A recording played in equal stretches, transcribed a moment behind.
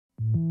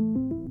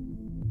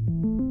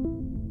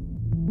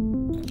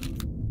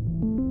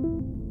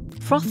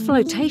Froth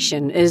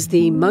flotation is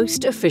the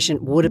most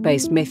efficient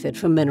water-based method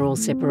for mineral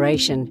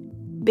separation,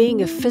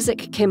 being a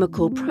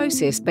physic-chemical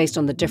process based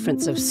on the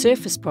difference of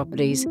surface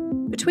properties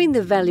between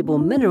the valuable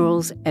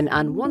minerals and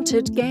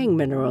unwanted gangue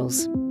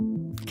minerals.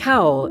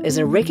 Kao is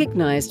a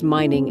recognised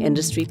mining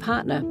industry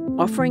partner,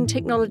 offering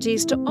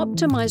technologies to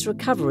optimise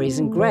recoveries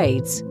and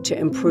grades to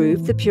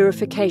improve the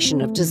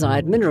purification of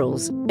desired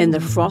minerals in the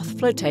froth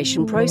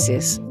flotation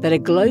process that are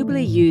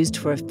globally used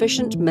for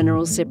efficient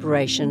mineral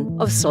separation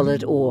of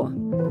solid ore.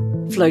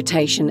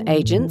 Flotation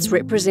agents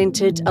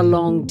represented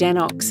along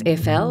Danox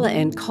FL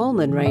and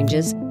Coleman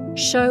ranges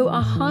show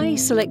a high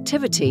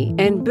selectivity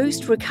and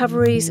boost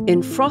recoveries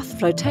in froth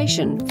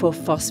flotation for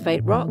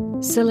phosphate rock,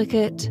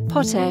 silicate,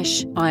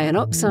 potash, iron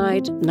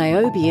oxide,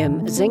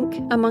 niobium, zinc,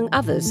 among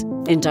others,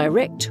 in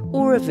direct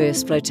or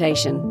reverse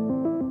flotation.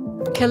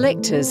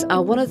 Collectors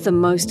are one of the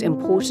most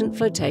important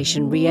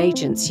flotation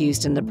reagents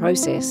used in the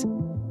process,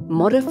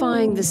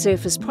 modifying the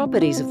surface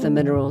properties of the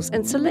minerals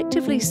and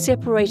selectively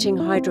separating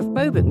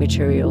hydrophobic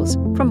materials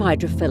from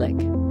hydrophilic.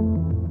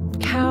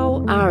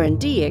 Kao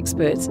R&D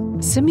experts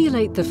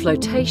simulate the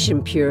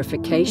flotation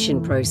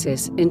purification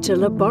process into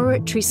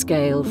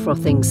laboratory-scale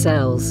frothing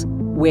cells,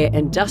 where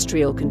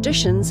industrial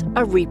conditions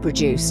are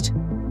reproduced.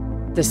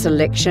 The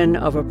selection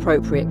of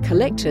appropriate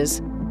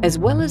collectors, as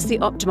well as the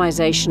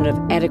optimization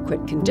of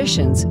adequate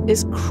conditions,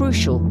 is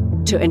crucial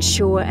to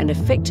ensure an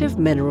effective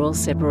mineral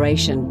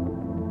separation.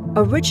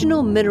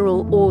 Original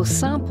mineral ore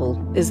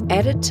sample is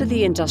added to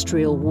the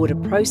industrial water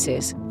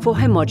process for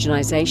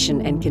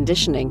homogenization and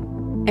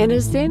conditioning, and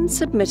is then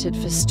submitted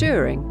for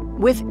stirring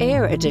with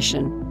air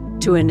addition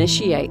to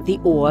initiate the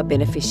ore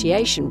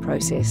beneficiation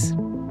process.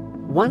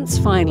 Once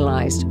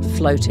finalized,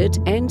 floated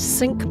and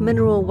sink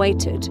mineral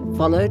weighted,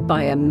 followed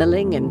by a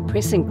milling and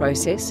pressing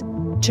process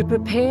to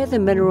prepare the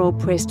mineral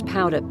pressed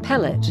powder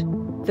pellet.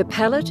 The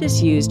pellet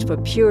is used for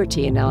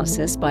purity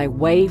analysis by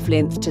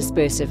wavelength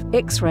dispersive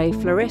X-ray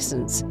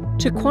fluorescence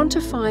to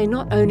quantify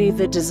not only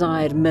the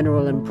desired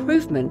mineral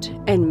improvement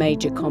and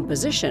major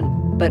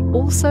composition, but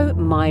also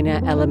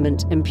minor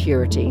element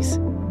impurities.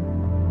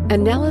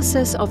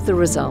 Analysis of the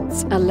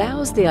results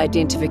allows the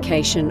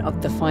identification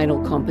of the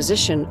final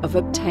composition of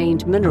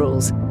obtained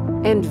minerals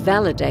and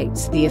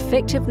validates the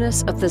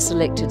effectiveness of the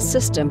selected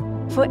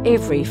system for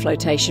every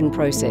flotation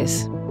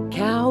process.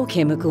 Kao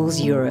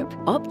Chemicals Europe,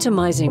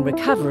 optimizing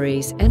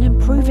recoveries and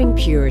improving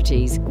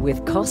purities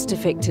with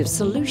cost-effective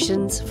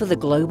solutions for the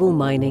global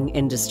mining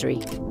industry.